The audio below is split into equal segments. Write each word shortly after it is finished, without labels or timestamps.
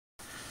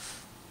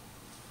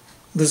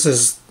This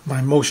is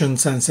my motion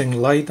sensing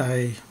light.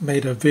 I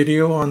made a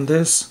video on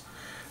this.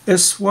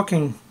 It's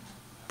working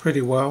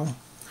pretty well.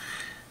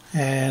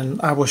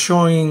 And I was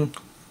showing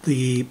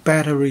the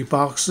battery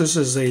box. This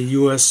is a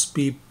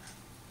USB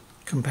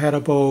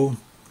compatible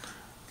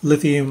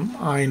lithium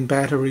ion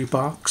battery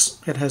box.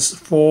 It has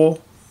 4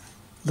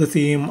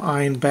 lithium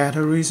ion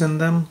batteries in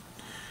them.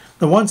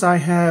 The ones I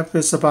have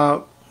is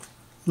about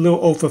a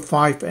little over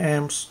 5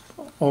 amps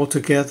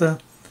altogether.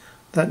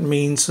 That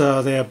means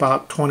they're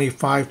about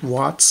 25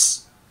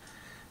 watts.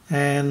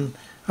 And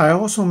I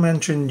also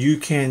mentioned you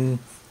can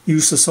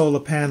use a solar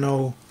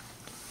panel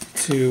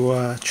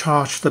to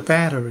charge the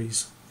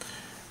batteries.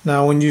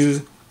 Now when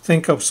you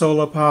think of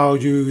solar power,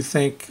 you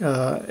think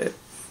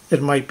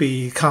it might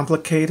be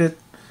complicated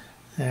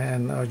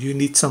and you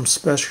need some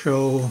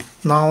special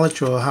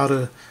knowledge or how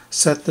to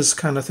set this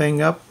kind of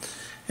thing up.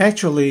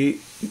 Actually,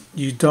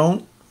 you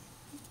don't,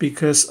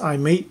 because I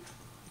made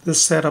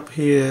this setup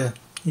here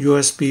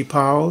USB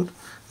powered.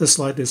 This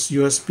light is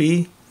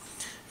USB,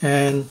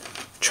 and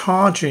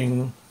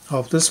charging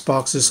of this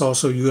box is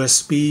also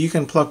USB. You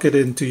can plug it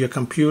into your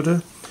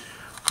computer,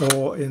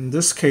 or in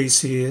this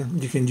case here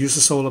you can use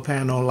a solar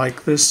panel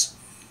like this.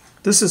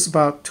 This is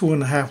about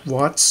 2.5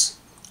 watts.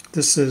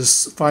 This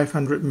is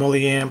 500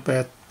 milliamp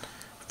at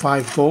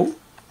 5 volt,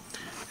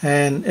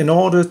 and in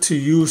order to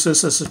use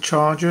this as a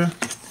charger,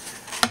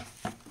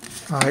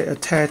 I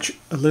attach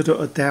a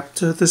little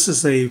adapter. This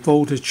is a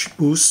voltage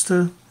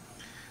booster.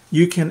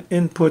 You can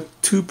input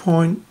 2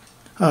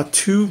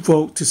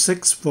 volt to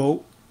 6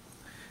 volt,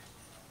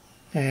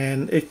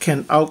 and it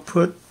can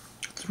output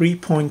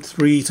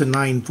 3.3 to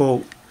 9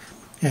 volt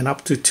and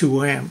up to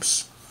 2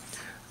 amps.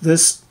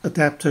 This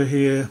adapter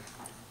here,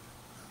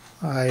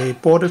 I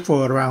bought it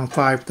for around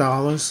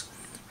 $5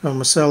 from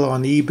a seller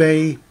on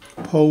eBay,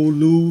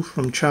 Polu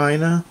from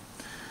China,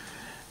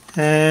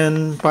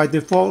 and by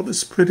default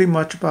it's pretty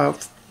much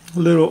about a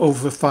little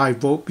over 5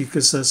 volt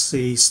because that's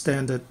the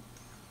standard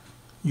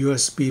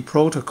USB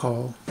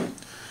protocol.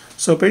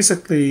 So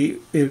basically,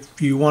 if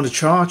you want to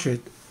charge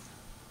it,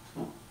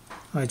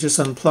 I just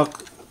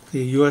unplug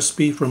the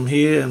USB from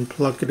here and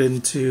plug it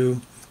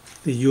into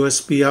the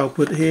USB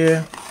output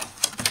here,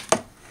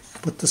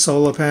 put the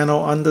solar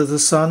panel under the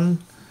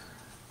sun,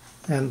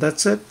 and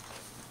that's it.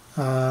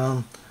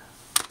 The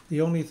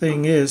only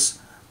thing is,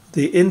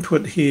 the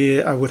input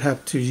here, I would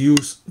have to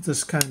use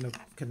this kind of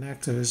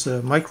connector. It's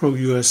a micro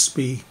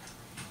USB.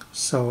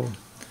 So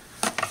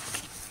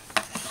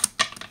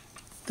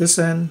this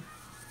end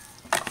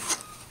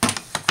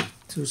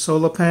to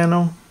solar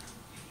panel,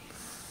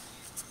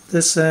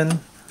 this end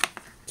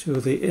to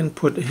the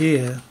input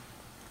here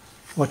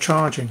for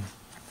charging.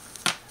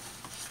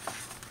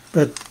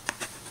 But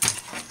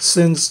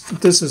since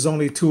this is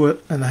only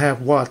 2.5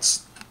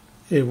 watts,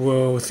 it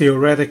will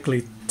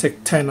theoretically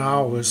take 10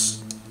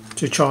 hours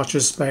to charge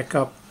this back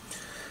up.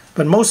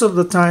 But most of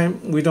the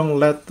time we don't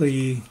let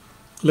the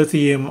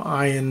lithium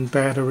ion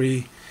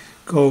battery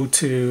go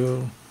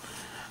to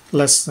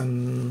less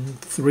than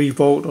 3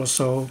 volt or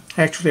so.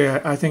 Actually,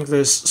 I think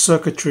there's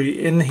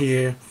circuitry in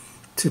here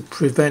to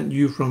prevent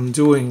you from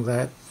doing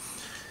that.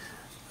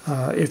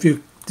 If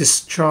you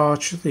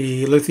discharge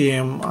the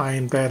lithium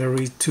ion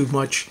battery too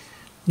much,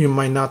 you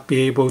might not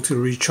be able to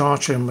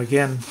recharge them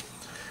again.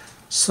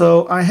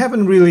 So I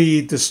haven't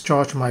really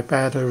discharged my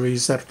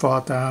batteries that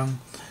far down,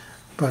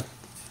 but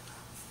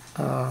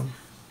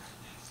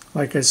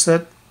like I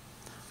said,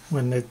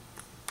 when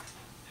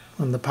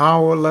the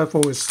power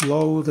level is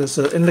low, there's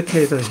an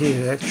indicator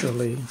here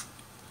actually.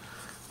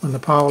 When the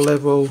power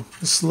level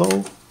is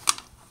low,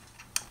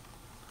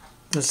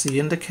 that's the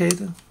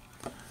indicator.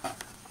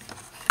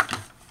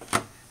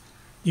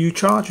 You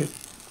charge it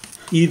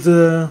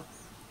either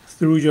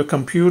through your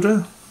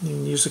computer. You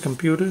can use a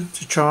computer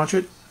to charge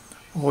it,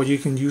 or you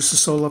can use a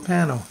solar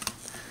panel.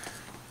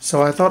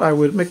 So I thought I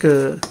would make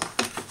a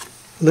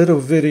little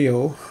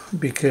video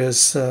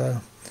because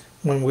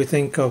when we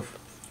think of,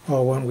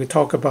 or when we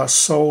talk about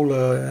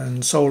solar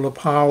and solar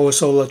power,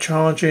 solar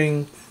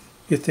charging,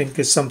 you think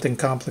it's something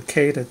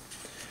complicated.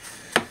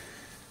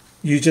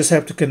 You just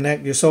have to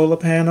connect your solar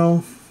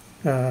panel,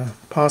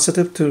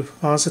 positive to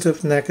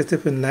positive,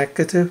 negative and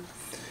negative,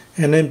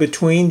 and in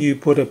between you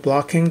put a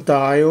blocking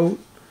diode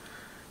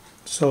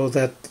so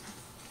that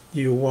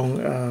you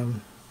won't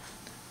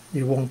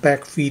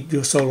backfeed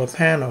your solar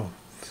panel.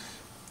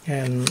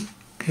 And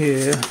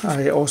here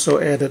I also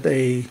added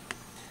a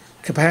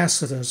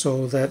capacitor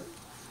so that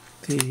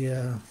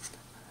the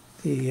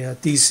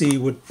DC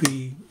would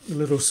be a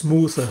little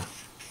smoother.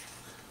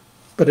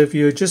 But if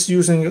you're just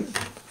using it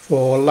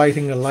for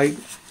lighting a light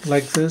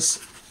like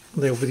this,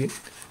 there will be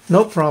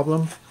no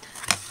problem.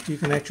 You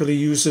can actually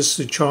use this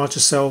to charge a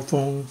cell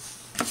phone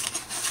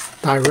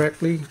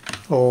directly,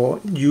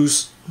 or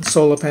use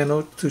solar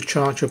panel to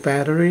charge your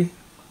battery,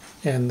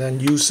 and then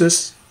use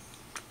this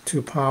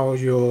to power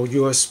your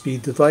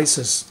USB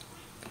devices.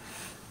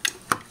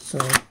 So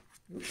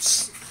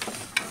oops.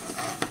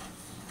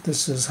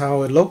 This is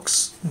how it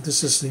looks.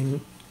 This is the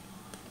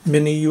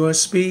mini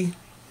USB.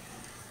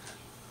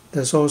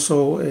 There's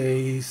also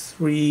a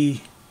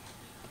 3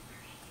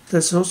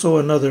 there's also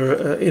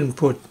another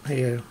input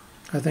here.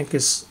 I think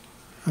it's,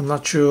 I'm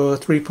not sure,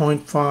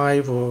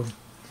 3.5 or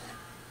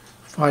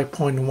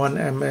 5.1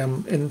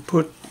 mm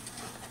input.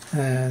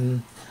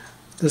 And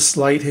this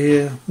light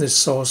here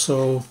is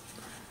also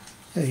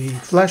a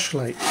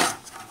flashlight.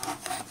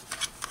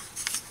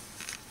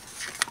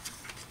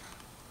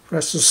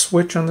 Press the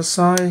switch on the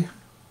side,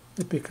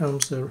 it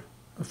becomes a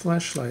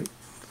flashlight,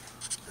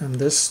 and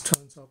this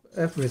turns off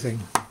everything.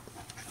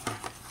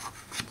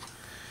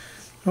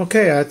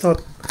 Okay, I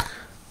thought,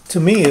 to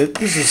me,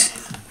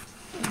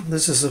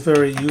 this is a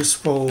very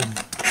useful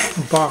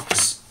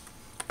box.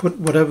 Put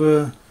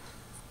whatever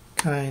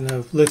kind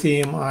of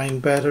lithium-ion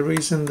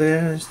batteries in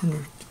there.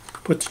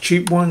 Put the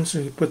cheap ones,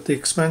 and you put the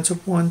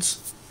expensive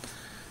ones,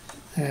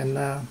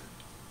 and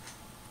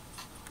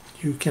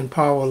you can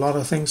power a lot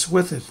of things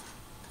with it.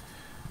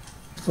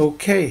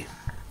 Okay,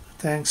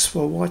 thanks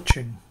for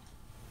watching.